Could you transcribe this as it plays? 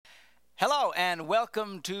Hello and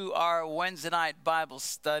welcome to our Wednesday night Bible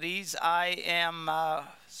studies. I am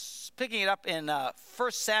picking it up in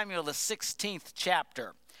 1 Samuel, the 16th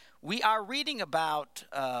chapter. We are reading about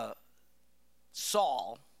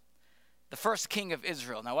Saul, the first king of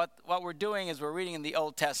Israel. Now what we're doing is we're reading in the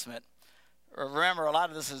Old Testament. Remember, a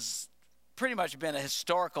lot of this has pretty much been a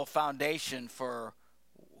historical foundation for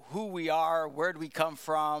who we are, where do we come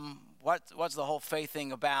from, what's the whole faith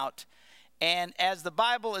thing about. And as the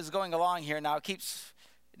Bible is going along here now, it keeps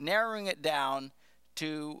narrowing it down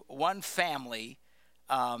to one family,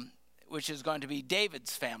 which is going to be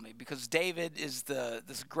David's family, because David is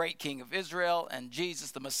this great king of Israel, and Jesus,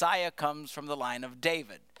 the Messiah, comes from the line of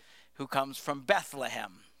David, who comes from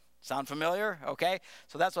Bethlehem. Sound familiar? Okay,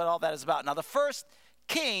 so that's what all that is about. Now, the first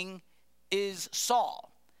king is Saul.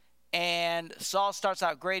 And Saul starts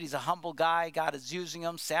out great. He's a humble guy. God is using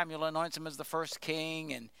him. Samuel anoints him as the first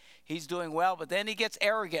king, and he's doing well. But then he gets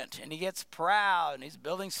arrogant, and he gets proud, and he's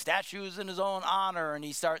building statues in his own honor, and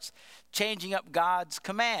he starts changing up God's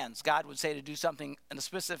commands. God would say to do something in a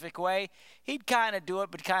specific way. He'd kind of do it,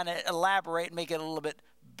 but kind of elaborate and make it a little bit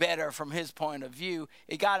better from his point of view.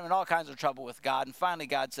 It got him in all kinds of trouble with God. And finally,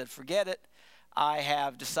 God said, forget it. I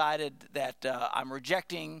have decided that I'm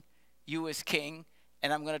rejecting you as king,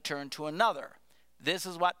 and I'm going to turn to another. This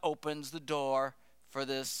is what opens the door for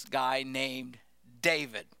this guy named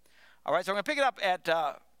David. All right, so I'm going to pick it up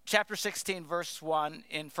at chapter 16, verse 1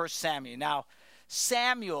 in 1 Samuel. Now,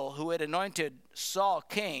 Samuel, who had anointed Saul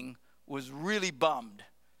king, was really bummed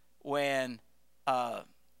when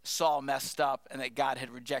Saul messed up and that God had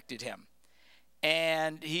rejected him.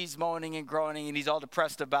 And he's moaning and groaning, and he's all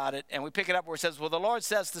depressed about it. And we pick it up where it says, well, the Lord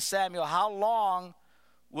says to Samuel, how long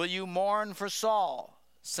will you mourn for Saul,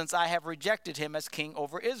 since I have rejected him as king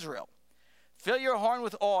over Israel? Fill your horn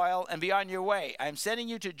with oil and be on your way. I am sending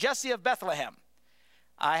you to Jesse of Bethlehem.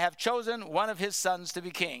 I have chosen one of his sons to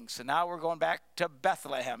be king. So now we're going back to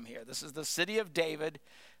Bethlehem here. This is the city of David.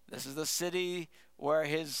 This is the city where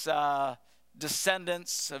his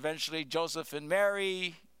descendants, eventually Joseph and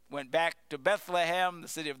Mary, went back to Bethlehem, the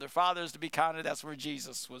city of their fathers, to be counted. That's where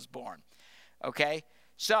Jesus was born. Okay?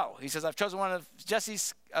 So he says, I've chosen one of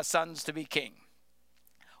Jesse's sons to be king.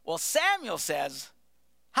 Well, Samuel says,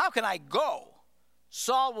 how can I go?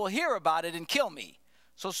 Saul will hear about it and kill me.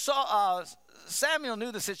 So Samuel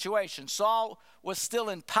knew the situation. Saul was still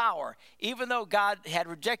in power, even though God had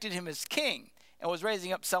rejected him as king and was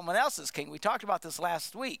raising up someone else as king. We talked about this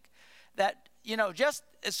last week, that, just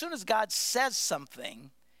as soon as God says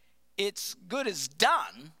something, it's good as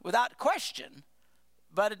done without question,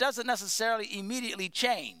 but it doesn't necessarily immediately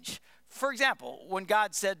change. For example, when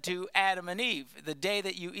God said to Adam and Eve, the day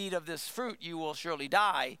that you eat of this fruit, you will surely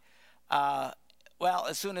die. Well,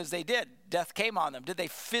 as soon as they did, death came on them. Did they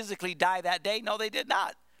physically die that day? No, they did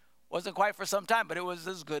not. Wasn't quite for some time, but it was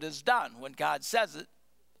as good as done. When God says it,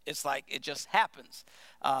 it's like it just happens.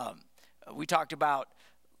 We talked about,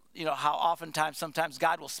 how oftentimes, sometimes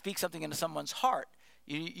God will speak something into someone's heart.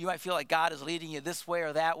 You might feel like God is leading you this way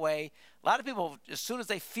or that way. A lot of people, as soon as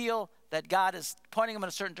they feel that God is pointing them in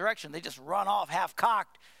a certain direction, they just run off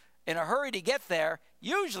half-cocked in a hurry to get there.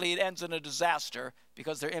 Usually it ends in a disaster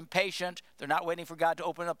because they're impatient. They're not waiting for God to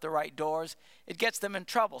open up the right doors. It gets them in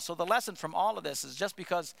trouble. So the lesson from all of this is just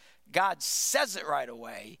because God says it right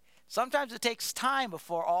away, sometimes it takes time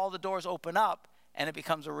before all the doors open up and it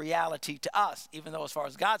becomes a reality to us, even though as far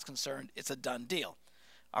as God's concerned, it's a done deal.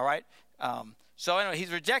 All right? So anyway,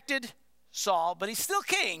 he's rejected Saul, but he's still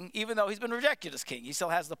king, even though he's been rejected as king. He still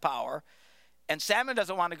has the power. And Samuel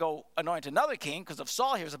doesn't want to go anoint another king, because if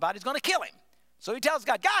Saul hears about it, he's going to kill him. So he tells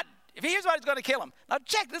God, if he hears about it, he's going to kill him. Now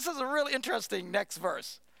check, this is a really interesting next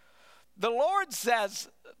verse. The Lord says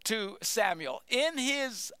to Samuel, in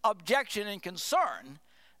his objection and concern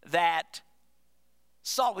that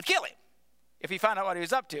Saul would kill him if he found out what he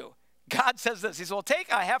was up to, God says this. He says, well, take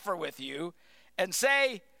a heifer with you and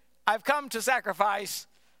say, I've come to sacrifice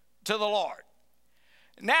to the Lord.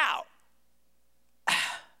 Now,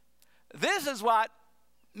 this is what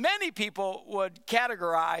many people would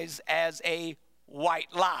categorize as a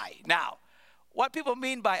white lie. Now, what people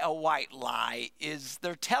mean by a white lie is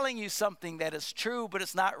they're telling you something that is true, but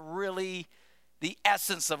it's not really the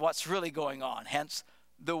essence of what's really going on, hence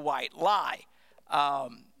the white lie.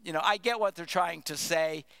 I get what they're trying to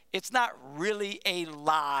say. It's not really a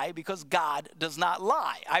lie because God does not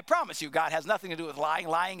lie. I promise you, God has nothing to do with lying.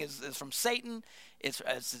 Lying is from Satan.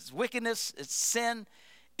 It's wickedness. It's sin.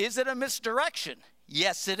 Is it a misdirection?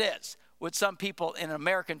 Yes, it is. Would some people in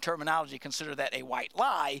American terminology consider that a white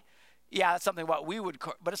lie? Yeah, that's something what we would,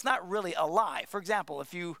 but it's not really a lie. For example,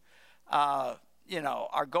 if you, are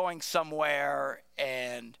going somewhere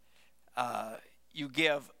and you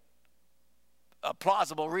give a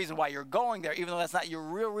plausible reason why you're going there, even though that's not your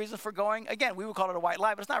real reason for going. Again, we would call it a white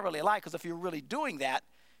lie, but it's not really a lie, because if you're really doing that,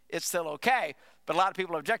 it's still okay. But a lot of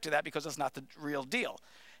people object to that because it's not the real deal.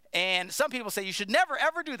 And some people say you should never,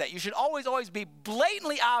 ever do that. You should always, always be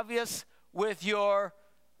blatantly obvious with your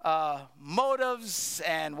motives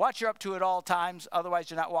and what you're up to at all times. Otherwise,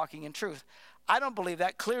 you're not walking in truth. I don't believe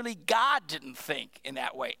that. Clearly, God didn't think in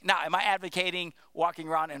that way. Now, am I advocating walking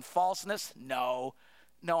around in falseness? No,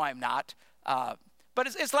 I'm not. But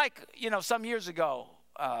it's like, some years ago,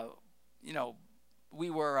 we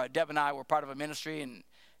were, Deb and I were part of a ministry, and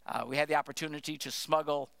we had the opportunity to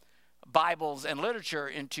smuggle Bibles and literature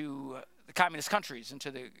into the communist countries, into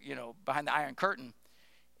the, behind the Iron Curtain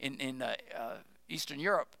in Eastern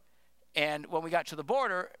Europe. And when we got to the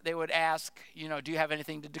border, they would ask, do you have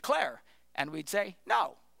anything to declare? And we'd say,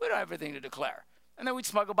 no, we don't have anything to declare. And then we'd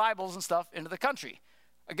smuggle Bibles and stuff into the country.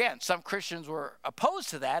 Again, some Christians were opposed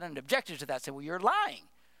to that and objected to that, said, well, you're lying.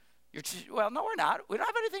 Well, no, we're not. We don't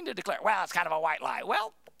have anything to declare. Well, it's kind of a white lie.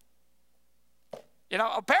 Well,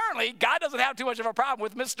 apparently God doesn't have too much of a problem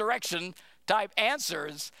with misdirection type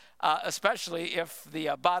answers, especially if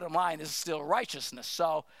the bottom line is still righteousness.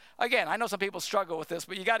 So, again, I know some people struggle with this,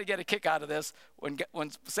 but you got to get a kick out of this. When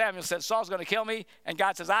Samuel says, Saul's going to kill me, and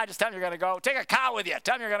God says, just tell him you're going to go. Take a cow with you.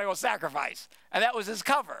 Tell him you're going to go sacrifice. And that was his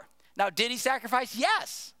cover. Now, did he sacrifice?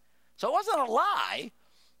 Yes. So it wasn't a lie,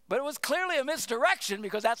 but it was clearly a misdirection,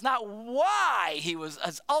 because that's not why he was,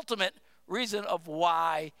 his ultimate reason of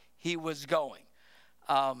why he was going.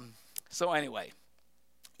 So anyway,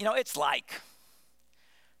 it's like,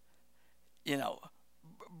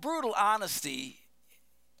 brutal honesty,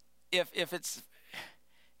 if it's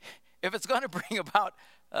going to bring about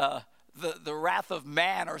the wrath of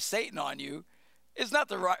man or Satan on you, is not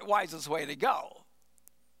the wisest way to go.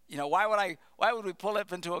 Why would we pull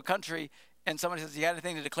up into a country and somebody says, you got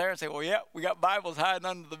anything to declare? And say, well, yeah, we got Bibles hiding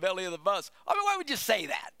under the belly of the bus. I mean, why would you say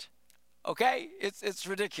that? Okay? It's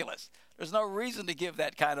ridiculous. There's no reason to give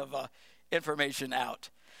that kind of information out.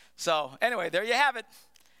 So anyway, there you have it.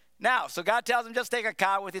 Now, so God tells him, just take a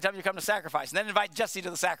cow with you, tell him you come to sacrifice. And then invite Jesse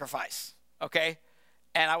to the sacrifice. Okay?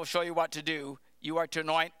 And I will show you what to do. You are to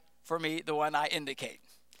anoint for me the one I indicate.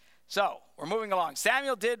 So, we're moving along.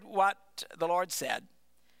 Samuel did what the Lord said.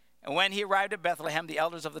 And when he arrived at Bethlehem, the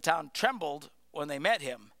elders of the town trembled when they met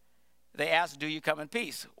him. They asked, do you come in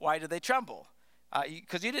peace? Why did they tremble?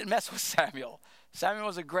 Because you didn't mess with Samuel. Samuel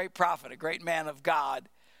was a great prophet, a great man of God.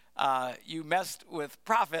 You messed with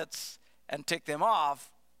prophets and ticked them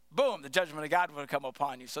off, boom, the judgment of God would have come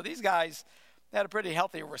upon you. So these guys had a pretty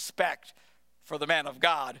healthy respect for the man of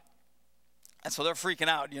God. And so they're freaking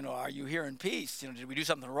out, are you here in peace? Did we do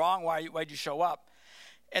something wrong? Why'd you show up?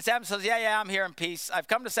 And Samuel says, yeah, I'm here in peace. I've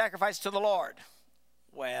come to sacrifice to the Lord.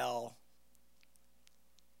 Well,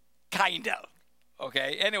 kind of.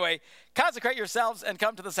 Okay, anyway, consecrate yourselves and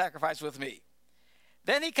come to the sacrifice with me.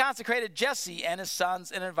 Then he consecrated Jesse and his sons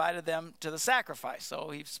and invited them to the sacrifice.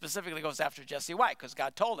 So he specifically goes after Jesse. Why? Because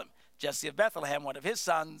God told him, Jesse of Bethlehem, one of his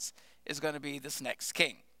sons, is going to be this next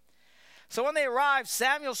king. So when they arrived,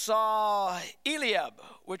 Samuel saw Eliab,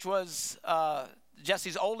 which was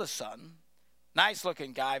Jesse's oldest son.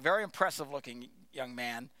 Nice-looking guy, very impressive-looking young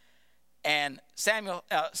man. And Samuel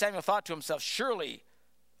thought to himself, surely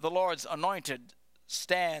the Lord's anointed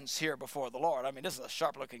stands here before the Lord. I mean, this is a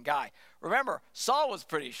sharp-looking guy. Remember, Saul was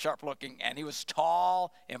pretty sharp-looking, and he was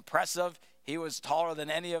tall, impressive. He was taller than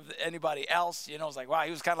anybody else. It was like, wow,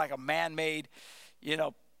 he was kind of like a man-made,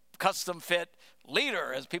 custom-fit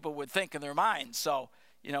leader, as people would think in their minds. So,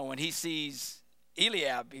 when he sees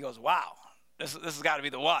Eliab, he goes, wow, this has got to be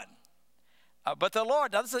the one. But the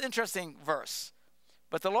Lord, now this is an interesting verse.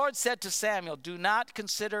 But the Lord said to Samuel, do not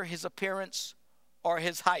consider his appearance or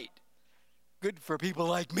his height. Good for people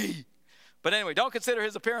like me. But anyway, don't consider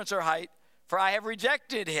his appearance or height, for I have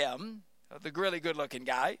rejected him, the really good-looking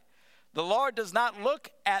guy. The Lord does not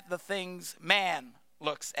look at the things man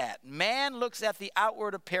looks at. Man looks at the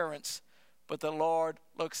outward appearance, but the Lord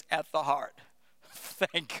looks at the heart.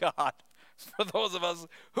 Thank God for those of us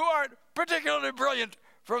who aren't particularly brilliant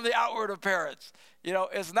from the outward appearance.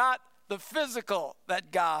 It's not the physical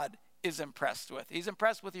that God is impressed with. He's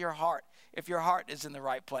impressed with your heart, if your heart is in the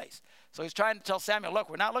right place. So he's trying to tell Samuel, look,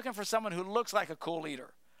 we're not looking for someone who looks like a cool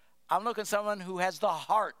leader. I'm looking for someone who has the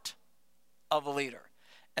heart of a leader.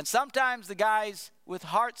 And sometimes the guys with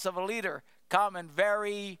hearts of a leader come in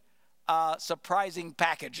very surprising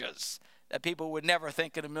packages that people would never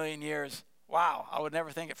think in a million years, wow, I would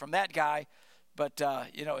never think it from that guy. But,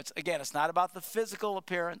 it's not about the physical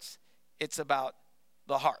appearance. It's about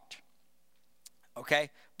the heart. Okay?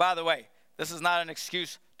 By the way, this is not an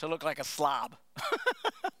excuse to look like a slob.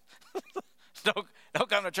 Don't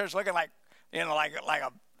come to church looking like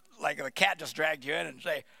the cat just dragged you in and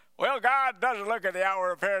say, well, God doesn't look at the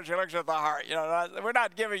outward appearance, he looks at the heart. We're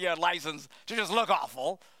not giving you a license to just look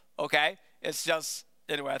awful, okay? It's just,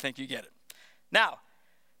 anyway, I think you get it. Now,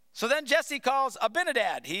 so then Jesse calls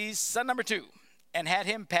Abinadab, he's son number 2, and had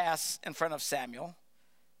him pass in front of Samuel.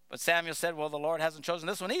 But Samuel said, well, the Lord hasn't chosen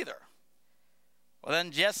this one either. Well,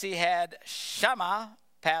 then Jesse had Shammah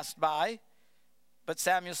passed by, but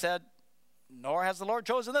Samuel said, nor has the Lord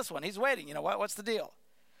chosen this one. He's waiting. What's the deal?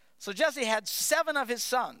 So Jesse had 7 of his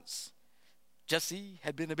sons. Jesse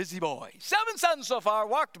had been a busy boy. 7 sons so far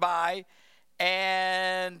walked by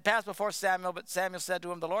and passed before Samuel, but Samuel said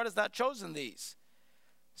to him, the Lord has not chosen these.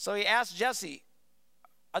 So he asked Jesse,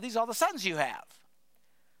 are these all the sons you have?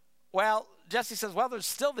 Well, Jesse says, well, there's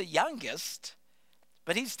still the youngest,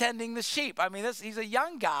 but he's tending the sheep. I mean, he's a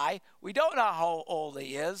young guy. We don't know how old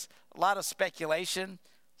he is. A lot of speculation.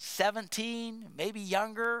 17, maybe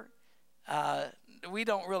younger. We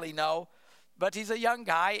don't really know. But he's a young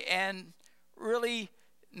guy and really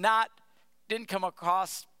didn't come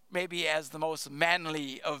across maybe as the most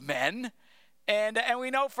manly of men. And we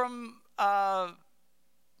know from, as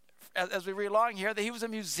we read along here, that he was a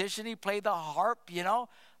musician. He played the harp,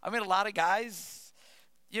 I mean, a lot of guys,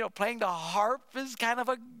 playing the harp is kind of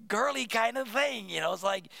a girly kind of thing. It's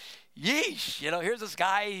like, yeesh, here's this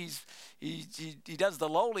guy, he does the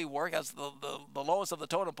lowly work, as the lowest of the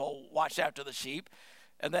totem pole, watch after the sheep.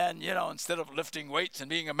 And then, instead of lifting weights and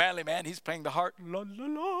being a manly man, he's playing the harp. La, la,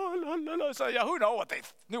 la, la, la, la. So, who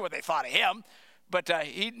knew what they thought of him. But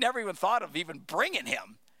he never even thought of even bringing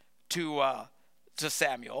him to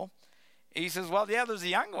Samuel. He says, well, yeah, there's a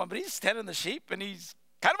young one, but he's tending the sheep, and he's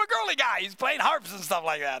kind of a girly guy. He's playing harps and stuff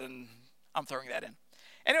like that, and I'm throwing that in.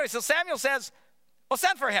 Anyway, so Samuel says, well,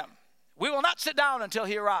 send for him. We will not sit down until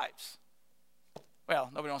he arrives.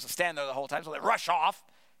 Well, nobody wants to stand there the whole time, so they rush off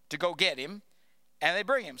to go get him, and they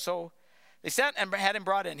bring him. So they sent and had him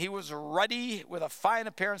brought in. He was ruddy with a fine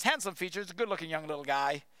appearance, handsome features, a good-looking young little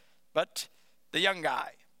guy, but the young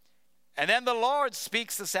guy. And then the Lord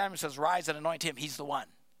speaks to Samuel, says, rise and anoint him. He's the one.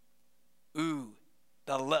 Ooh,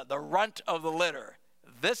 the runt of the litter.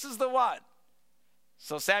 This is the one.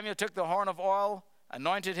 So Samuel took the horn of oil,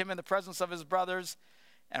 anointed him in the presence of his brothers,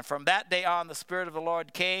 and from that day on the Spirit of the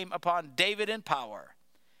Lord came upon David in power.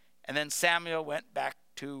 And then Samuel went back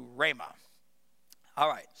to Ramah. All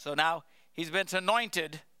right, so now he's been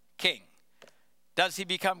anointed king. Does he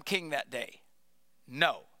become king that day?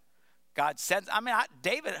 No. God sends,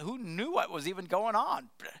 David, who knew what was even going on?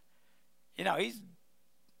 He's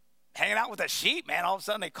hanging out with the sheep, man. All of a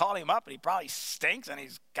sudden they call him up, and he probably stinks, and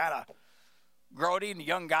he's kind of grody and a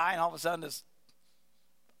young guy, and all of a sudden this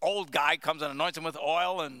old guy comes and anoints him with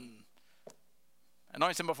oil and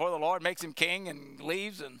anoints him before the Lord, makes him king, and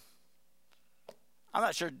leaves. And I'm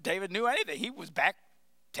not sure David knew anything. He was back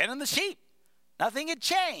tending the sheep. Nothing had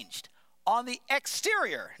changed. On the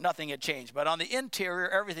exterior, nothing had changed, but on the interior,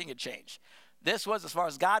 everything had changed. This was, as far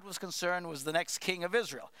as God was concerned, was the next king of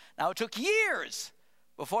Israel. Now, it took years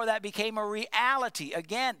before that became a reality.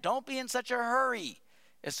 Again, don't be in such a hurry.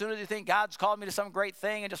 As soon as you think God's called me to some great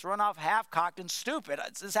thing and just run off half-cocked and stupid.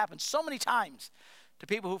 This happens so many times to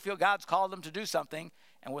people who feel God's called them to do something,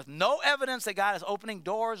 and with no evidence that God is opening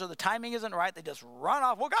doors or the timing isn't right, they just run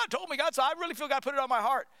off. Well, God told me, so I really feel God put it on my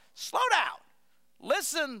heart. Slow down.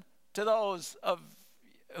 Listen to those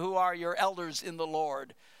who are your elders in the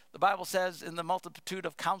Lord. The Bible says, in the multitude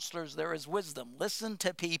of counselors there is wisdom. Listen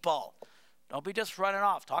to people. Don't be just running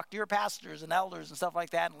off. Talk to your pastors and elders and stuff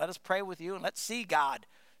like that, and let us pray with you, and let's see God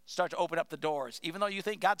start to open up the doors. Even though you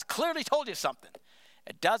think God's clearly told you something,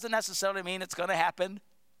 it doesn't necessarily mean it's going to happen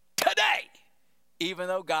today, even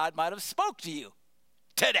though God might have spoke to you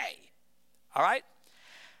today. All right?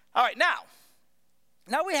 All right, now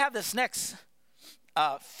we have this next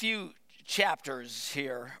few chapters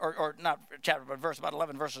here, or not chapter, but verse, about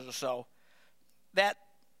 11 verses or so, that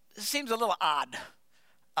seems a little odd.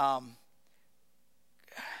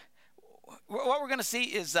 What we're going to see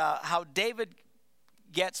is how David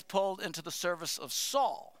gets pulled into the service of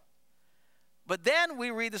Saul. But then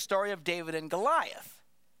we read the story of David and Goliath.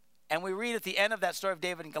 And we read at the end of that story of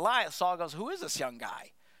David and Goliath, Saul goes, who is this young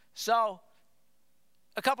guy? So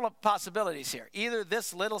a couple of possibilities here. Either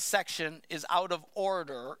this little section is out of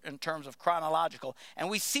order in terms of chronological, and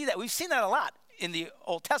we see that. We've seen that a lot in the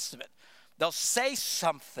Old Testament. They'll say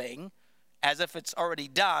something as if it's already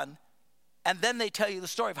done, and then they tell you the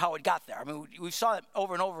story of how it got there. I mean, we saw it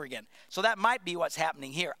over and over again. So that might be what's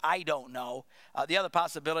happening here. I don't know. The other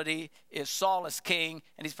possibility is Saul is king,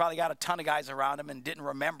 and he's probably got a ton of guys around him and didn't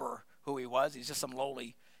remember who he was. He's just some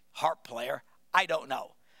lowly harp player. I don't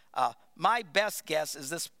know. My best guess is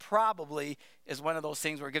this probably is one of those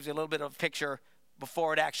things where it gives you a little bit of a picture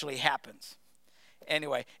before it actually happens.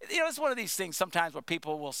 Anyway, it's one of these things sometimes where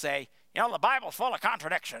people will say, the Bible's full of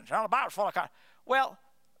contradictions. The Bible's full of Well,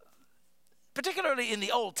 particularly in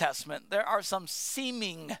the Old Testament, there are some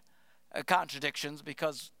seeming contradictions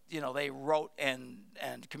because, they wrote and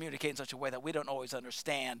communicate in such a way that we don't always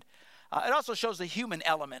understand. It also shows the human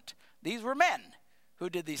element. These were men who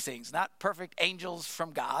did these things, not perfect angels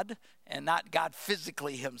from God and not God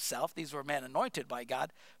physically himself. These were men anointed by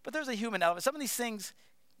God, but there's a human element. Some of these things,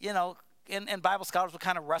 and Bible scholars will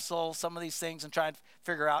kind of wrestle some of these things and try and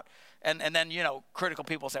figure out, and then, critical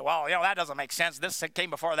people say, well, that doesn't make sense. This came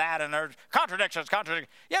before that, and there's contradictions.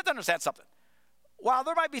 You have to understand something. While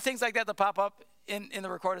there might be things like that pop up in the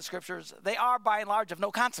recorded scriptures, they are by and large of no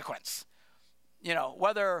consequence.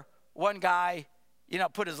 Whether one guy,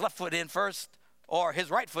 put his left foot in first or his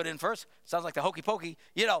right foot in first, sounds like the hokey pokey,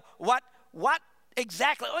 what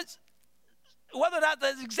exactly, whether or not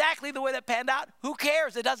that's exactly the way that panned out, who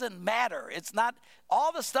cares? It doesn't matter. It's not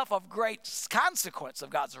all the stuff of great consequence of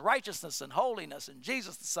God's righteousness and holiness and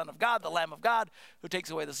Jesus, the Son of God, the Lamb of God, who takes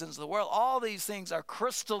away the sins of the world. All these things are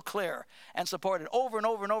crystal clear and supported over and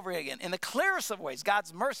over and over again in the clearest of ways.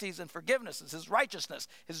 God's mercies and forgivenesses, his righteousness,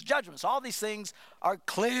 his judgments, all these things are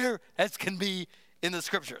clear as can be in the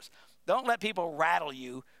scriptures. Don't let people rattle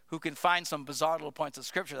you who can find some bizarre little points of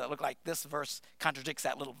scripture that look like this verse contradicts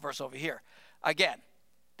that little verse over here. Again,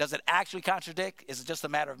 does it actually contradict? Is it just a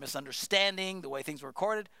matter of misunderstanding the way things were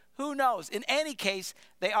recorded? Who knows? In any case,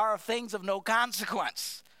 they are things of no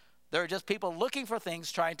consequence. They're just people looking for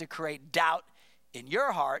things, trying to create doubt in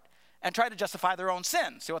your heart and try to justify their own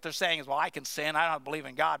sin. See, what they're saying is, well, I can sin. I don't believe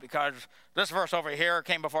in God because this verse over here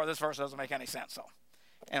came before this verse. Doesn't make any sense. So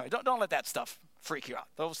anyway, don't let that stuff freak you out.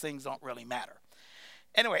 Those things don't really matter.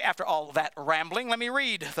 Anyway, after all that rambling, let me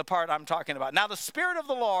read the part I'm talking about. Now the Spirit of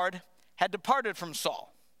the Lord had departed from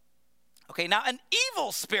Saul. Okay, now an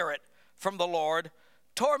evil spirit from the Lord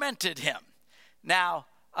tormented him. Now,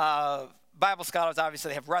 Bible scholars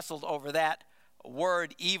obviously have wrestled over that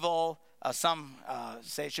word evil. Some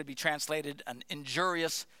say it should be translated an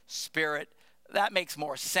injurious spirit. That makes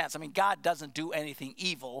more sense. I mean, God doesn't do anything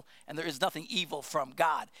evil, and there is nothing evil from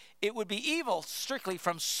God. It would be evil strictly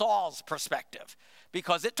from Saul's perspective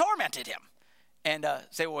because it tormented him. And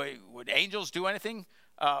say, well, would angels do anything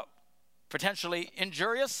potentially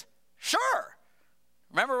injurious? Sure.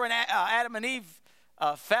 Remember when Adam and Eve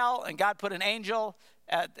fell and God put an angel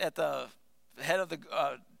at the head of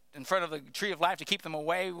in front of the tree of life to keep them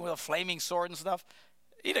away with a flaming sword and stuff?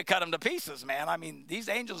 He'd have cut them to pieces, man. I mean, these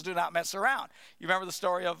angels do not mess around. You remember the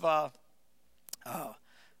story of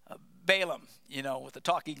Balaam, with the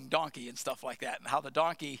talking donkey and stuff like that, and how the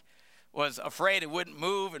donkey was afraid it wouldn't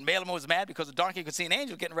move, and Balaam was mad because the donkey could see an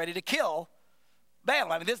angel getting ready to kill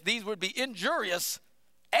Balaam. I mean, these would be injurious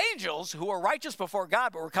angels who were righteous before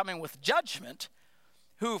God but were coming with judgment,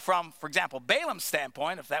 who from, for example, Balaam's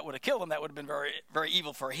standpoint, if that would have killed him, that would have been very, very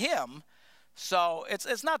evil for him. So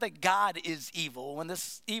it's not that God is evil. When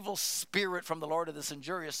this evil spirit from the Lord, or this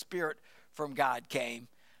injurious spirit from God came,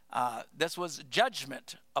 this was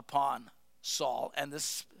judgment upon Saul, and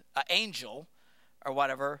this angel or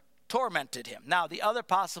whatever tormented him. Now, the other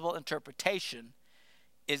possible interpretation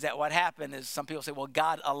is that what happened is some people say, well,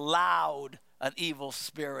 God allowed an evil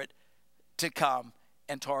spirit to come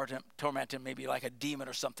and torment him, maybe like a demon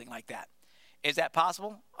or something like that. Is that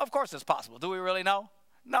possible? Of course it's possible. Do we really know?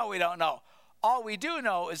 No, we don't know. All we do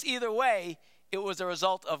know is either way, it was a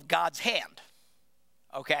result of God's hand.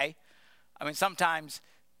 Okay? I mean, sometimes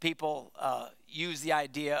people use the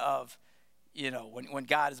idea of, when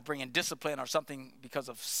God is bringing discipline or something because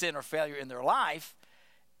of sin or failure in their life,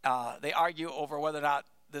 they argue over whether or not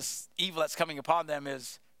this evil that's coming upon them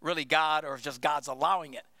is really God or just God's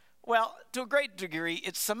allowing it. Well, to a great degree,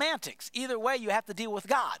 it's semantics. Either way, you have to deal with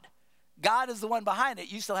God. God is the one behind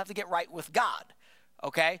it. You still have to get right with God.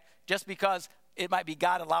 Okay? Just because it might be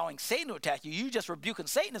God allowing Satan to attack you, you just rebuking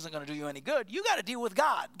Satan isn't going to do you any good. You got to deal with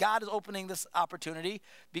God. God is opening this opportunity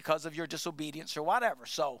because of your disobedience or whatever.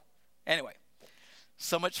 So, anyway,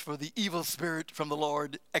 so much for the evil spirit from the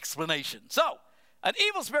Lord explanation. So, an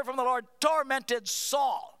evil spirit from the Lord tormented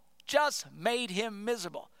Saul, just made him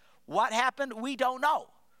miserable. What happened? We don't know.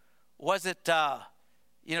 Was it,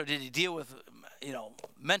 did he deal with,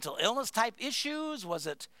 mental illness type issues? Was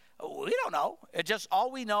it, we don't know.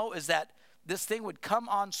 All we know is that this thing would come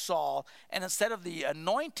on Saul, and instead of the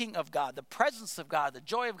anointing of God, the presence of God, the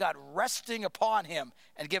joy of God resting upon him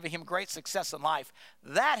and giving him great success in life,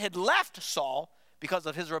 that had left Saul because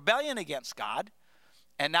of his rebellion against God.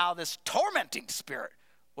 And now this tormenting spirit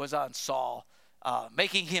was on Saul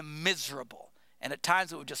making him miserable. And at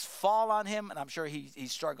times it would just fall on him, and I'm sure he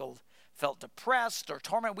struggled, felt depressed or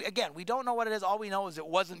tormented. We don't know what it is. All we know is it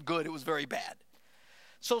wasn't good. It was very bad.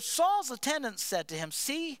 So Saul's attendants said to him,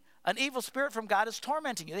 "See, an evil spirit from God is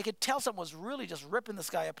tormenting you." They could tell something was really just ripping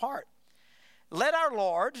this guy apart. "Let our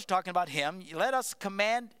Lord," talking about him, "let us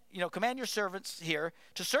command your servants here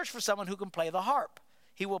to search for someone who can play the harp.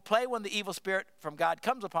 He will play when the evil spirit from God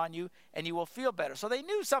comes upon you, and you will feel better." So they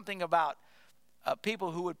knew something about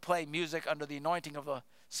people who would play music under the anointing of the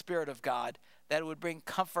Spirit of God, that it would bring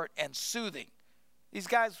comfort and soothing. These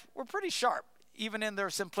guys were pretty sharp, even in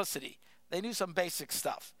their simplicity. They knew some basic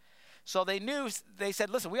stuff. So they said,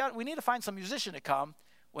 "Listen, we need to find some musician to come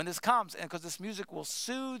when this comes, and because this music will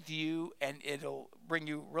soothe you and it'll bring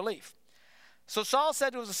you relief." So Saul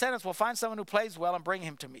said to his attendants, "We'll find someone who plays well and bring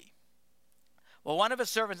him to me." Well, one of his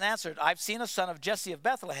servants answered, "I've seen a son of Jesse of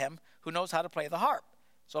Bethlehem who knows how to play the harp."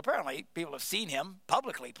 So apparently people have seen him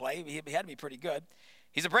publicly play. He had to be pretty good.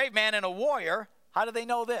 "He's a brave man and a warrior." How do they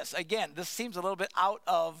know this? Again, this seems a little bit out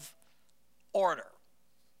of order.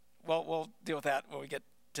 Well, we'll deal with that when we get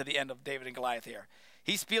to the end of David and Goliath here.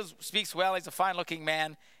 "He speaks well. He's a fine-looking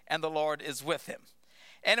man, and the Lord is with him."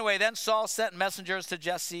 Anyway, then Saul sent messengers to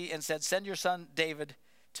Jesse and said, "Send your son David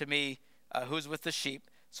to me, who's with the sheep."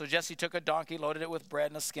 So Jesse took a donkey, loaded it with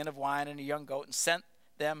bread and a skin of wine and a young goat, and sent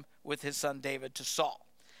them with his son David to Saul.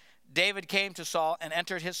 David came to Saul and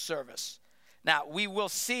entered his service. Now, we will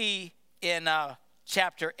see in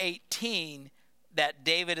chapter 18 that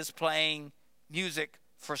David is playing music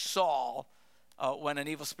for Saul when an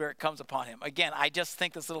evil spirit comes upon him. Again, I just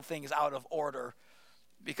think this little thing is out of order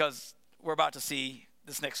because we're about to see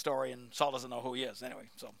this next story, and Saul doesn't know who he is anyway.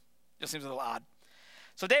 So it just seems a little odd.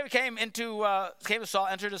 So David came to Saul,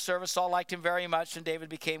 entered his service. Saul liked him very much, and David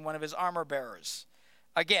became one of his armor bearers.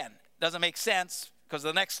 Again, doesn't make sense because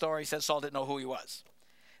the next story says Saul didn't know who he was.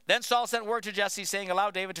 Then Saul sent word to Jesse, saying, "Allow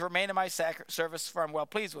David to remain in my service, for I'm well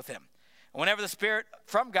pleased with him." And whenever the Spirit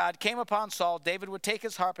from God came upon Saul, David would take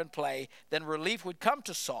his harp and play. Then relief would come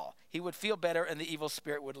to Saul. He would feel better, and the evil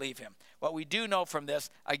spirit would leave him. What we do know from this,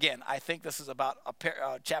 again, I think this is about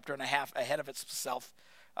a chapter and a half ahead of itself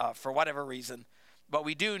for whatever reason. What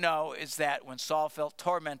we do know is that when Saul felt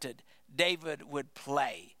tormented, David would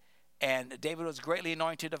play. And David was greatly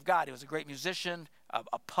anointed of God. He was a great musician,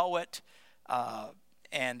 a poet.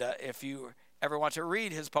 And if you ever want to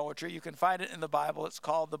read his poetry, you can find it in the Bible. It's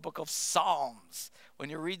called the Book of Psalms. When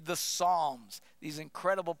you read the Psalms, these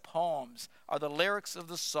incredible poems are the lyrics of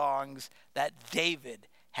the songs that David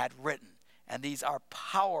had written. And these are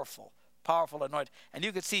powerful, powerful anointing. And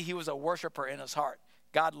you could see he was a worshiper in his heart.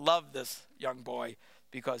 God loved this young boy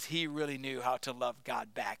because he really knew how to love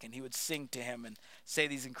God back. And he would sing to him and say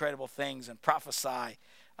these incredible things and prophesy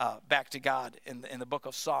back to God in the book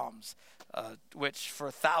of Psalms, which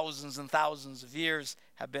for thousands and thousands of years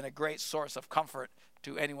have been a great source of comfort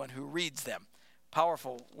to anyone who reads them.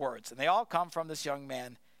 Powerful words. And they all come from this young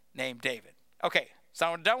man named David. Okay,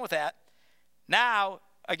 so we're done with that. Now,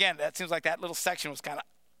 again, that seems like that little section was kind of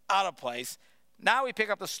out of place. Now we pick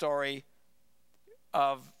up the story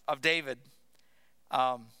of David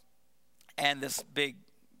and this big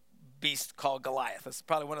beast called Goliath. It's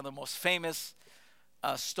probably one of the most famous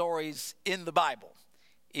stories in the Bible.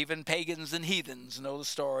 Even pagans and heathens know the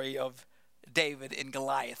story of David and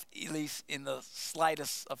Goliath, at least in the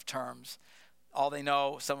slightest of terms. All they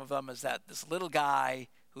know, some of them, is that this little guy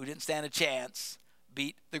who didn't stand a chance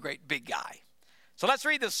beat the great big guy. So let's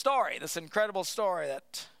read this story, this incredible story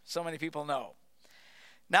that so many people know.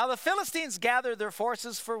 Now the Philistines gathered their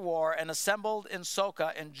forces for war and assembled in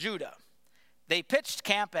Soka in Judah. They pitched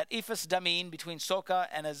camp at Ephes Dammim between Soka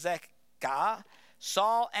and Azekah.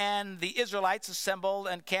 Saul and the Israelites assembled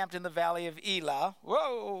and camped in the valley of Elah.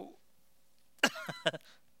 Whoa!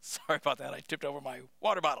 Sorry about that. I tipped over my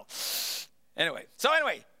water bottle. Anyway, so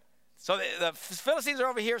the Philistines are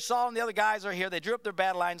over here. Saul and the other guys are here. They drew up their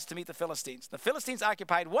battle lines to meet the Philistines. The Philistines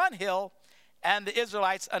occupied one hill and the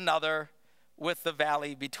Israelites another, with the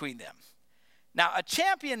valley between them. Now, a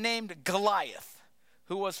champion named Goliath,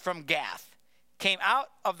 who was from Gath, came out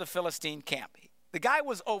of the Philistine camp. The guy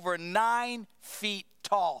was over 9 feet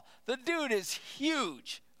tall. The dude is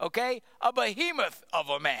huge, okay? A behemoth of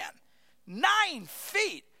a man. 9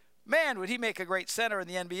 feet. Man, would he make a great center in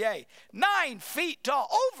the NBA. 9 feet tall,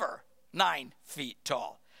 over 9 feet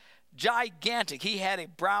tall. Gigantic. He had a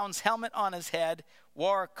bronze helmet on his head,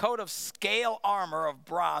 wore a coat of scale armor of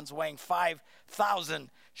bronze weighing 5,000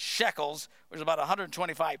 shekels, which is about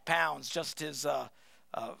 125 pounds, just his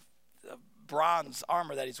bronze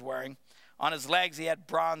armor that he's wearing. On his legs he had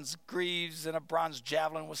bronze greaves, and a bronze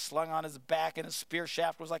javelin was slung on his back, and his spear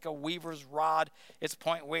shaft was like a weaver's rod. Its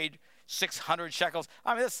point weighed 600 shekels.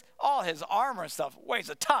 I mean, all his armor and stuff weighs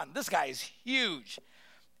a ton. This guy is huge.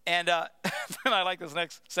 And then I like this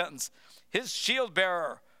next sentence. His shield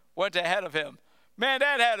bearer went ahead of him. Man,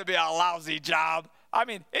 that had to be a lousy job. I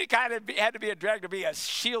mean, it kind of had to be a drag to be a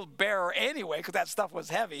shield bearer anyway, because that stuff was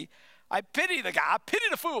heavy. I pity the guy. I pity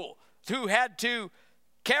the fool who had to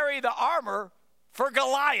carry the armor for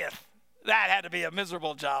Goliath. That had to be a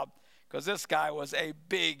miserable job, because this guy was a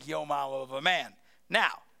big yo-mama of a man.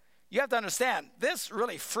 Now, you have to understand, this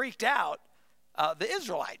really freaked out the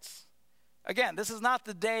Israelites. Again, this is not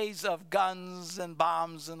the days of guns and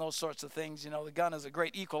bombs and those sorts of things. You know, the gun is a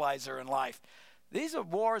great equalizer in life. These are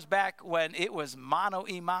wars back when it was mano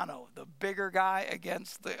a mano. The bigger guy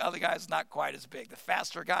against the other guy is not quite as big. The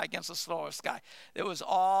faster guy against the slowest guy. It was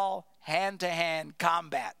all hand-to-hand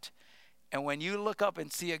combat. And when you look up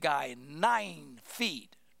and see a guy 9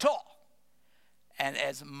 feet tall, and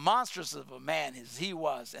as monstrous of a man as he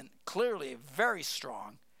was, and clearly very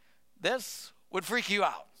strong, this would freak you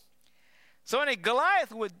out. So anyway,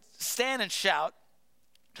 Goliath would stand and shout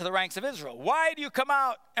to the ranks of Israel, "Why do you come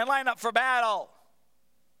out and line up for battle?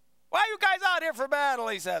 Why are you guys out here for battle?"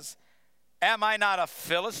 He says. "Am I not a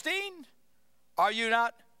Philistine? Are you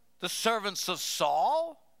not the servants of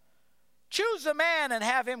Saul? Choose a man and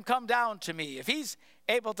have him come down to me. If he's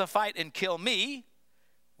able to fight and kill me,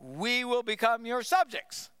 we will become your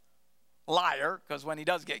subjects." Liar, because when he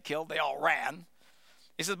does get killed, they all ran.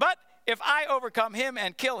 He says, "But if I overcome him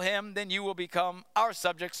and kill him, then you will become our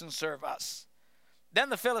subjects and serve us." Then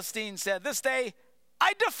the Philistine said, "This day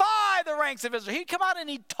I defy the ranks of Israel." He'd come out and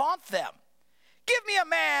he'd taunt them. "Give me a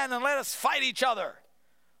man and let us fight each other."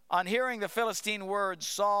 On hearing the Philistine words,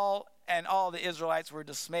 Saul and all the Israelites were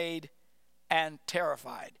dismayed and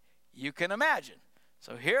terrified. You can imagine.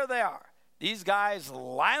 So here they are. These guys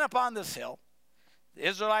line up on this hill. The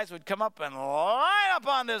Israelites would come up and line up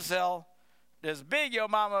on this hill. This big yo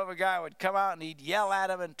mama of a guy would come out and he'd yell at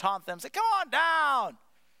them and taunt them. Say, "Come on down.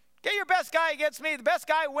 Get your best guy against me. The best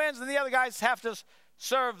guy wins, and the other guys have to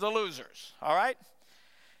serve the losers." All right?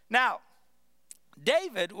 Now,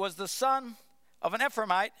 David was the son of an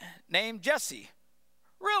Ephraimite named Jesse.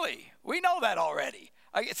 Really? We know that already.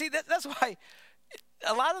 See, that's why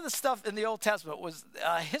a lot of the stuff in the Old Testament was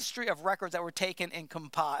a history of records that were taken and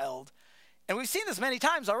compiled. And we've seen this many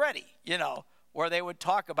times already, you know, where they would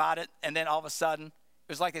talk about it, and then all of a sudden, it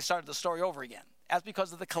was like they started the story over again. That's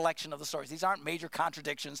because of the collection of the stories. These aren't major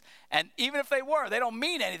contradictions. And even if they were, they don't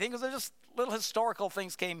mean anything, because they're just little historical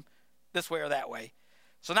things came this way or that way.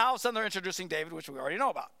 So now all of a sudden they're introducing David, which we already know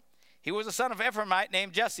about. He was a son of Ephraimite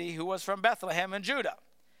named Jesse, who was from Bethlehem in Judah.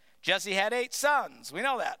 Jesse had 8 sons. We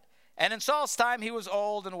know that. And in Saul's time, he was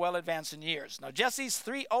old and well advanced in years. Now Jesse's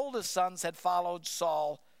 3 oldest sons had followed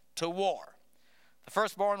Saul to war. The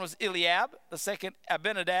firstborn was Eliab, the second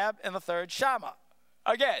Abinadab, and the third Shammah.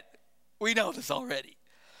 Again, we know this already.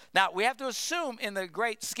 Now, we have to assume in the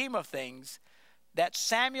great scheme of things that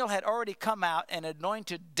Samuel had already come out and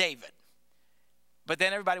anointed David. But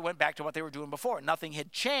then everybody went back to what they were doing before. Nothing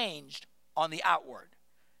had changed on the outward.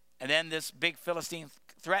 And then this big Philistine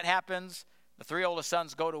threat happens. The 3 oldest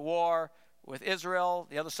sons go to war with Israel.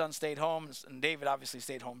 The other sons stayed home, and David obviously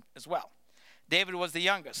stayed home as well. David was the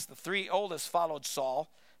youngest. The 3 oldest followed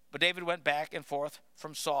Saul, but David went back and forth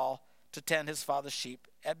from Saul to tend his father's sheep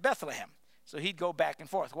at Bethlehem. So he'd go back and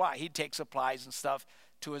forth. Why? He'd take supplies and stuff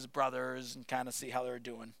to his brothers and kind of see how they were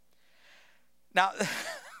doing. Now,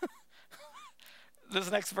 this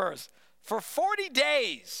next verse. For 40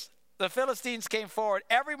 days, the Philistines came forward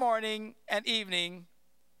every morning and evening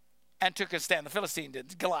and took a stand. The Philistine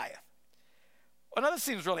did, Goliath. Well, now this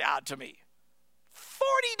seems really odd to me.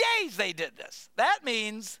 40 days they did this. That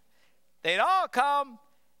means they'd all come,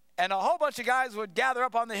 and a whole bunch of guys would gather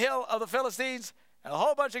up on the hill of the Philistines, and a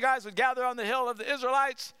whole bunch of guys would gather on the hill of the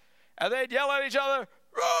Israelites, and they'd yell at each other,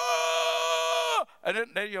 "Roar!" And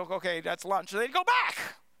then they'd go, "Okay, that's lunch." And they'd go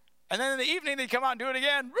back. And then in the evening, they'd come out and do it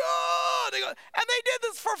again. Roar! And they did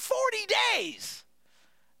this for 40 days.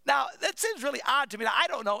 Now, that seems really odd to me. Now, I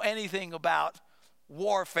don't know anything about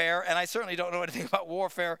warfare, and I certainly don't know anything about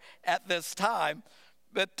warfare at this time,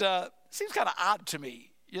 but it seems kind of odd to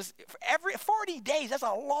me. Just every 40 days, that's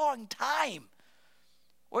a long time,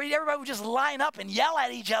 where everybody would just line up and yell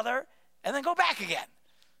at each other and then go back again.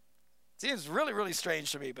 Seems really, really strange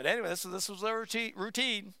to me. But anyway, this was their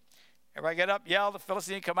routine. Everybody get up, yell, the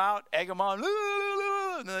Philistine come out, egg them on,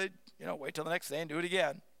 and then they wait till the next day and do it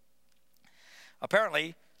again.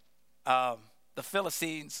 Apparently, the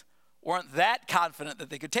Philistines weren't that confident that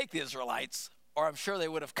they could take the Israelites, or I'm sure they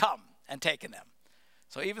would have come and taken them.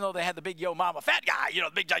 So even though they had the big yo mama fat guy,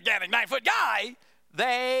 the big gigantic 9-foot guy,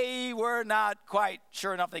 they were not quite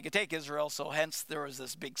sure enough they could take Israel. So hence there was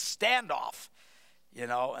this big standoff,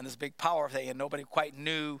 and this big power thing, and nobody quite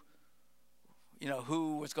knew,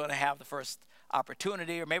 who was going to have the first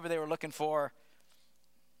opportunity, or maybe they were looking for,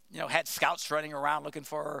 had scouts running around looking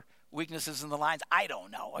for weaknesses in the lines. I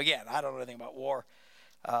don't know. Again, I don't know anything about war.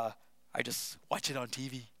 I just watch it on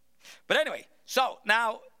TV. But anyway, so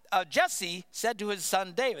now Jesse said to his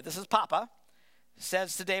son David, this is Papa,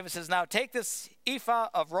 says to David, now take this ephah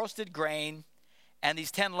of roasted grain and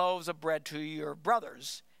these 10 loaves of bread for your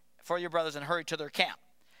brothers, and hurry to their camp.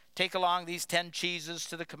 Take along these 10 cheeses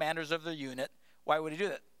to the commanders of their unit. Why would he do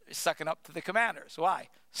that? He's sucking up to the commanders. Why?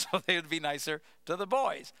 So they would be nicer to the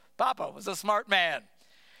boys. Papa was a smart man.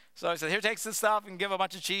 So he said, here, take this stuff and give a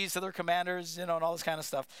bunch of cheese to their commanders, and all this kind of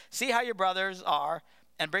stuff. See how your brothers are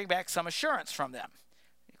and bring back some assurance from them.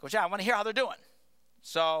 He goes, I want to hear how they're doing.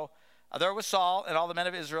 So there was Saul and all the men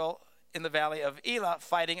of Israel in the valley of Elah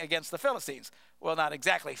fighting against the Philistines. Well, not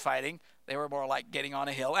exactly fighting. They were more like getting on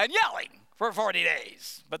a hill and yelling for 40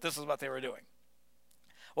 days. But this is what they were doing.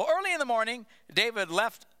 Well, early in the morning, David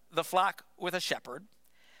left the flock with a shepherd,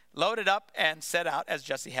 loaded up, and set out as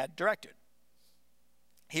Jesse had directed.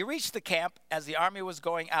 He reached the camp as the army was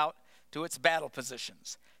going out to its battle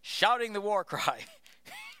positions, shouting the war cry.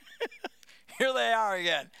 Here they are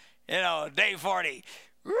again, day 40.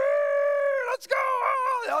 Let's go!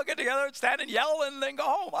 They all get together and stand and yell and then go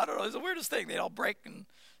home. I don't know. It's the weirdest thing. They all break and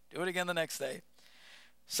do it again the next day.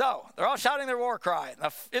 So they're all shouting their war cry.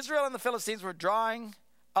 Now, Israel and the Philistines were drawing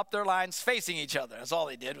up their lines facing each other. That's all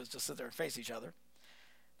they did, was just sit there and face each other.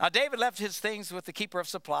 Now, David left his things with the keeper of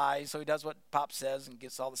supplies, so he does what Pop says and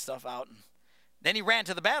gets all the stuff out. And then he ran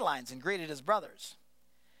to the battle lines and greeted his brothers.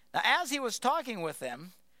 Now, as he was talking with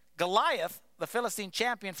them, Goliath, the Philistine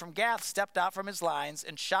champion from Gath, stepped out from his lines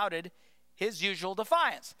and shouted his usual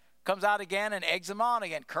defiance. Comes out again and eggs them on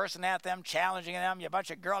again, cursing at them, challenging them. You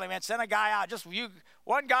bunch of girly men, send a guy out, just you,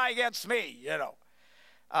 one guy against me,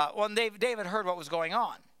 When David heard what was going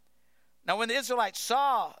on. Now, when the Israelites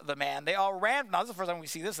saw the man, they all ran. Now, this is the first time we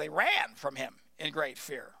see this. They ran from him in great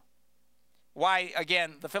fear. Why,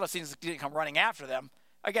 again, the Philistines didn't come running after them.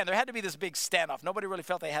 Again, there had to be this big standoff. Nobody really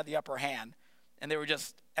felt they had the upper hand, and they were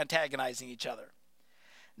just antagonizing each other.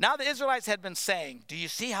 Now the Israelites had been saying, do you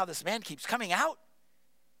see how this man keeps coming out?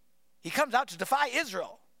 He comes out to defy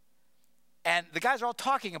Israel. And the guys are all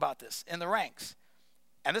talking about this in the ranks.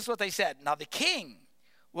 And this is what they said. Now the king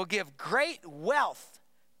will give great wealth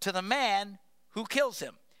to the man who kills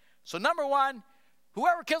him. So number one,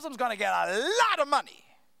 whoever kills him is going to get a lot of money.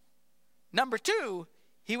 Number two,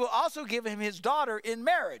 he will also give him his daughter in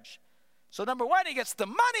marriage. So number one, he gets the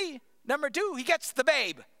money. Number two, he gets the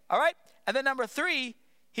babe. All right? And then number three,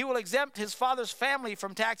 he will exempt his father's family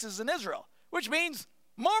from taxes in Israel, which means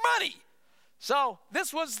more money. So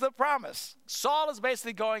this was the promise. Saul is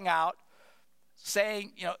basically going out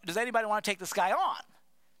saying, does anybody want to take this guy on?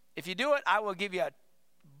 If you do it, I will give you a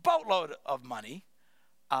boatload of money.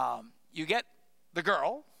 You get the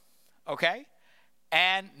girl, okay?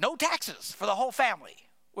 And no taxes for the whole family,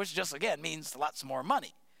 which just, again, means lots more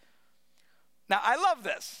money. Now, I love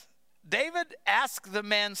this. David asked the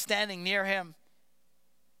men standing near him,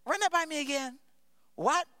 run that by me again.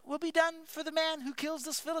 What will be done for the man who kills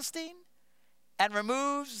this Philistine and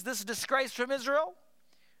removes this disgrace from Israel?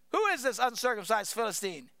 Who is this uncircumcised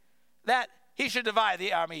Philistine that he should defy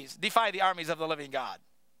the armies of the living God?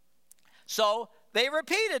 So they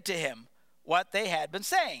repeated to him what they had been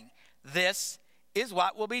saying. This is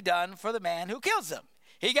what will be done for the man who kills him.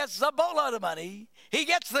 He gets a boatload of money, he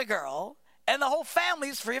gets the girl, and the whole family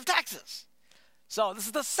is free of taxes. So this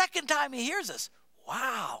is the second time he hears this.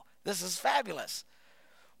 Wow, this is fabulous.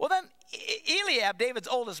 Well then, Eliab, David's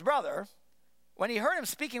oldest brother, when he heard him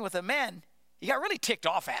speaking with the men, he got really ticked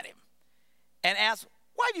off at him and asked,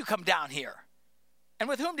 why have you come down here? And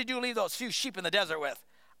with whom did you leave those few sheep in the desert with?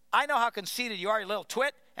 I know how conceited you are, you little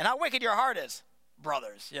twit, and how wicked your heart is.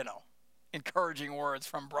 Brothers, encouraging words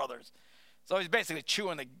from brothers. So he's basically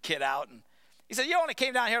chewing the kid out. And he said, you only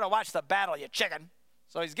came down here to watch the battle, you chicken.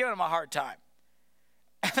 So he's giving him a hard time.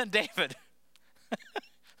 And then David,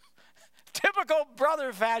 typical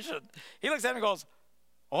brother fashion, he looks at him and goes,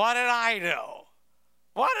 what did I do?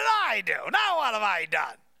 What did I do? Now what have I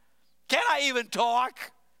done? Can I even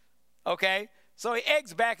talk? Okay, so he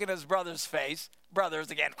eggs back in his brother's face.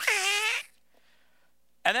 Brothers again.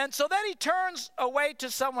 And then he turns away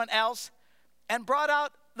to someone else and brought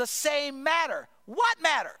out the same matter. What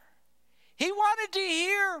matter? He wanted to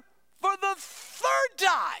hear for the third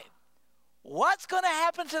time what's going to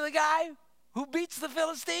happen to the guy who beats the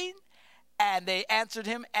Philistine And they answered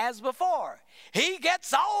him as before. He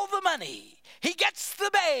gets all the money. He gets the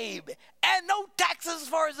babe and no taxes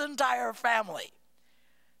for his entire family.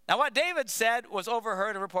 Now what David said was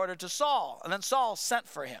overheard and reported to Saul. And then Saul sent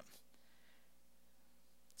for him.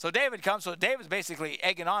 So David comes. So David's basically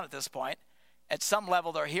egging on at this point. At some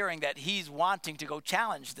level, they're hearing that he's wanting to go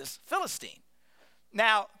challenge this Philistine.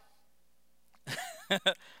 Now,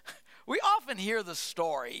 we often hear the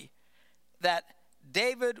story that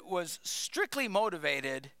David was strictly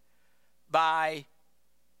motivated by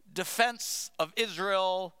defense of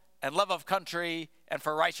Israel and love of country and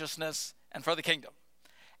for righteousness and for the kingdom.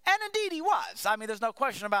 And indeed he was. I mean, there's no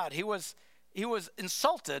question about it. He was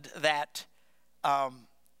insulted that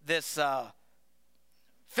this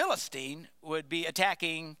Philistine would be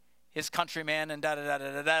attacking his countrymen and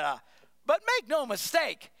da-da-da-da-da-da. But make no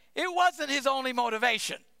mistake, it wasn't his only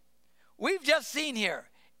motivation. We've just seen here,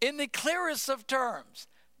 in the clearest of terms,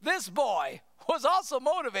 this boy was also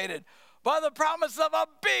motivated by the promise of a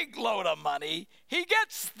big load of money. He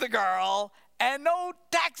gets the girl and no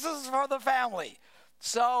taxes for the family.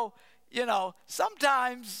 So,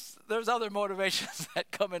 sometimes there's other motivations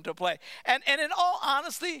that come into play. And in all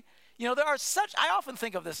honesty, I often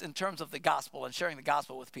think of this in terms of the gospel and sharing the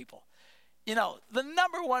gospel with people. The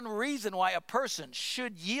number one reason why a person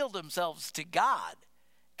should yield themselves to God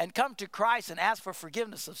and come to Christ and ask for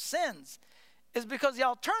forgiveness of sins is because the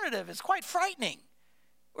alternative is quite frightening.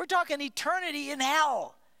 We're talking eternity in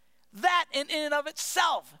hell. That in and of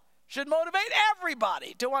itself should motivate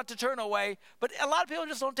everybody to want to turn away, but a lot of people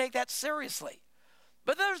just don't take that seriously.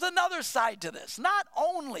 But there's another side to this. Not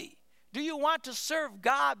only do you want to serve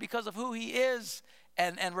God because of who he is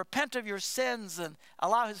and repent of your sins and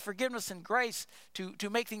allow his forgiveness and grace to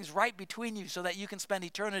make things right between you so that you can spend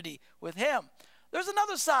eternity with him, there's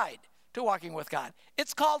another side to walking with God.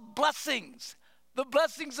 It's called blessings. The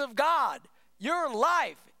blessings of God. Your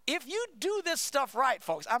life. If you do this stuff right,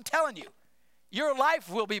 folks, I'm telling you, your life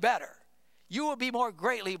will be better. You will be more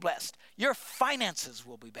greatly blessed. Your finances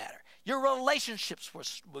will be better. Your relationships will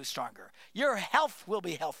be stronger. Your health will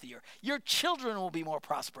be healthier. Your children will be more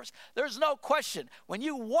prosperous. There's no question. When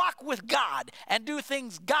you walk with God and do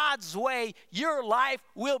things God's way, your life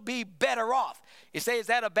will be better off. You say, is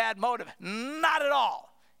that a bad motive? Not at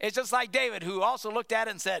all. It's just like David, who also looked at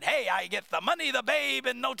it and said, hey, I get the money, the babe,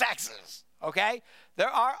 and no taxes. Okay? There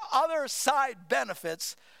are other side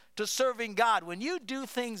benefits to serving God. When you do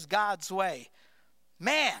things God's way,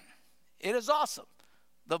 man, it is awesome.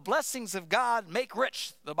 The blessings of God make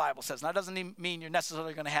rich, the Bible says. Now, that doesn't mean you're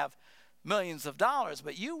necessarily going to have millions of dollars,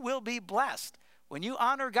 but you will be blessed. When you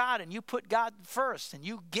honor God and you put God first and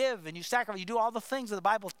you give and you sacrifice, you do all the things that the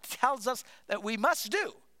Bible tells us that we must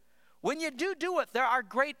do. When you do it, there are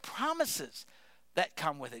great promises that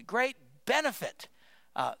come with it, great benefit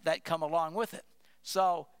that come along with it.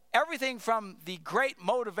 So everything from the great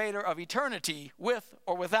motivator of eternity with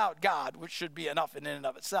or without God, which should be enough in and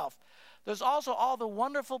of itself, there's also all the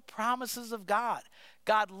wonderful promises of God.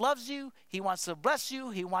 God loves you. He wants to bless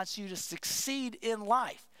you. He wants you to succeed in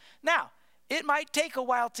life. Now, it might take a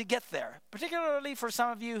while to get there, particularly for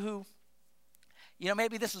some of you who,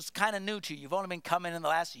 maybe this is kind of new to you. You've only been coming in the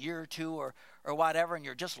last year or two or whatever, and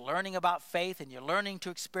you're just learning about faith and you're learning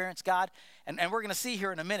to experience God. And we're going to see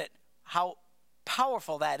here in a minute how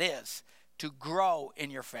powerful that is to grow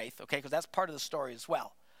in your faith, okay, because that's part of the story as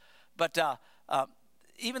well. But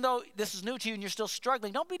even though this is new to you and you're still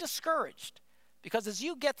struggling, don't be discouraged. Because as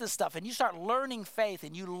you get this stuff and you start learning faith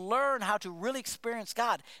and you learn how to really experience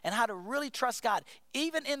God and how to really trust God,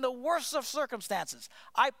 even in the worst of circumstances,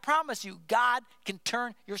 I promise you, God can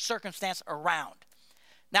turn your circumstance around.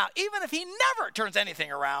 Now, even if he never turns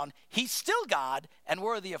anything around, he's still God and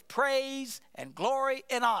worthy of praise and glory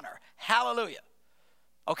and honor. Hallelujah.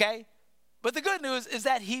 Okay? But the good news is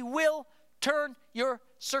that he will turn your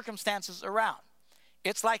circumstances around.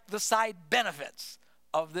 It's like the side benefits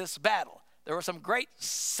of this battle. There were some great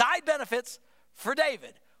side benefits for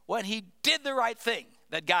David when he did the right thing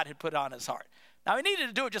that God had put on his heart. Now, he needed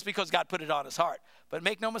to do it just because God put it on his heart. But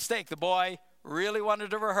make no mistake, the boy really wanted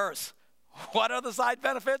to rehearse. What are the side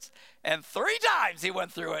benefits? And 3 times he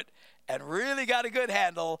went through it and really got a good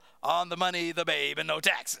handle on the money, the babe, and no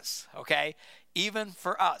taxes. Okay? Even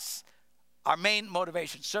for us, our main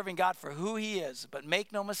motivation, serving God for who he is. But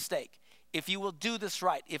make no mistake, if you will do this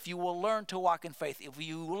right, if you will learn to walk in faith, if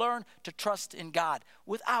you learn to trust in God,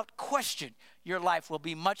 without question, your life will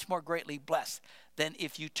be much more greatly blessed than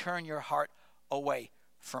if you turn your heart away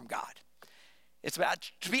from God. It's about,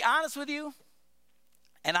 to be honest with you,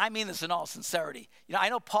 and I mean this in all sincerity. I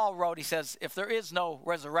know Paul wrote, he says, if there is no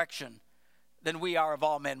resurrection, then we are of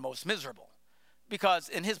all men most miserable. because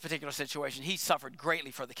in his particular situation, he suffered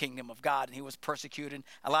greatly for the kingdom of God, and he was persecuted.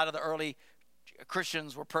 A lot of the early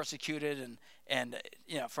Christians were persecuted, and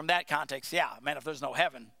from that context, yeah, man, if there's no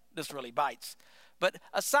heaven, this really bites. But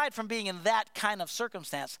aside from being in that kind of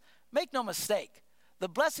circumstance, make no mistake, the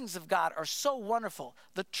blessings of God are so wonderful.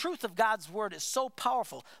 The truth of God's word is so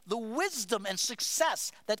powerful. The wisdom and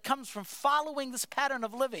success that comes from following this pattern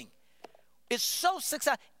of living is so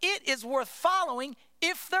successful. It is worth following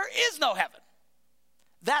if there is no heaven.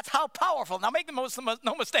 That's how powerful. Now make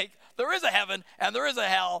no mistake, there is a heaven and there is a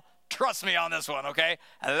hell. Trust me on this one, okay?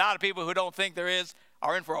 A lot of people who don't think there is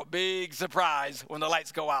are in for a big surprise when the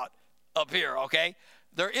lights go out up here, okay?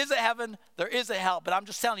 There is a heaven, there is a hell, but I'm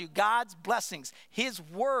just telling you, God's blessings, his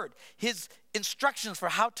word, his instructions for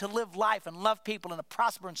how to live life and love people and to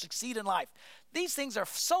prosper and succeed in life, these things are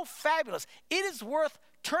so fabulous. It is worth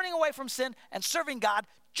turning away from sin and serving God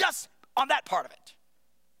just on that part of it,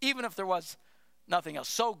 even if there was nothing else.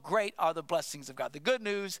 So great are the blessings of God. The good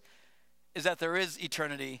news is that there is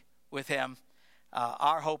eternity with him.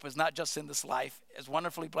 Our hope is not just in this life, as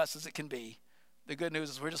wonderfully blessed as it can be. The good news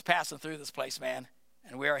is we're just passing through this place, man,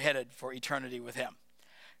 and we are headed for eternity with him.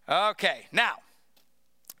 Okay, now,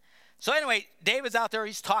 so anyway, David's out there.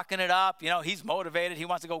 He's talking it up. He's motivated. He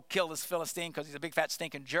wants to go kill this Philistine because he's a big, fat,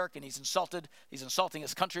 stinking jerk, and he's insulted. He's insulting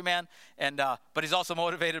his countrymen, but he's also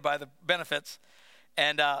motivated by the benefits.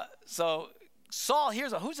 And so Saul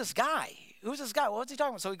hears, who's this guy? Who's this guy? What's he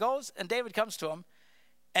talking about? So he goes, and David comes to him,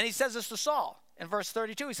 and he says this to Saul in verse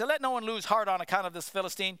 32. He said, let no one lose heart on account of this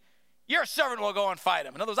Philistine. Your servant will go and fight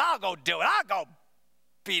him. In other words, I'll go do it. I'll go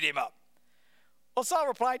beat him up. Well, Saul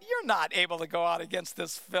replied, you're not able to go out against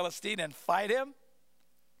this Philistine and fight him.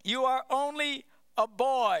 You are only a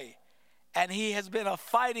boy, and he has been a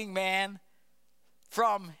fighting man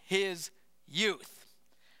from his youth.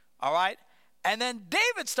 All right? And then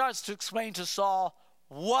David starts to explain to Saul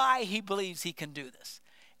why he believes he can do this.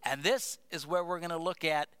 And this is where we're going to look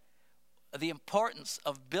at the importance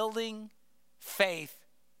of building faith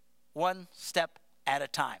one step at a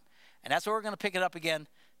time. And that's where we're going to pick it up again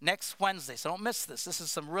next Wednesday. So don't miss this. This is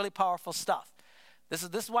some really powerful stuff. This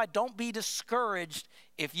is why don't be discouraged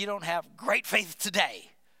if you don't have great faith today,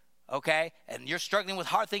 okay? And you're struggling with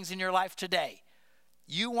hard things in your life today.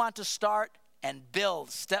 You want to start and build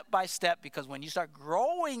step by step, because when you start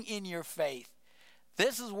growing in your faith,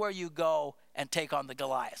 this is where you go and take on the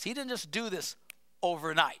Goliath. He didn't just do this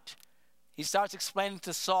overnight. He starts explaining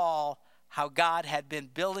to Saul how God had been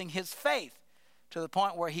building his faith to the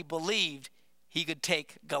point where he believed he could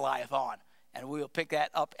take Goliath on. And we will pick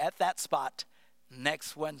that up at that spot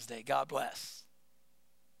next Wednesday. God bless.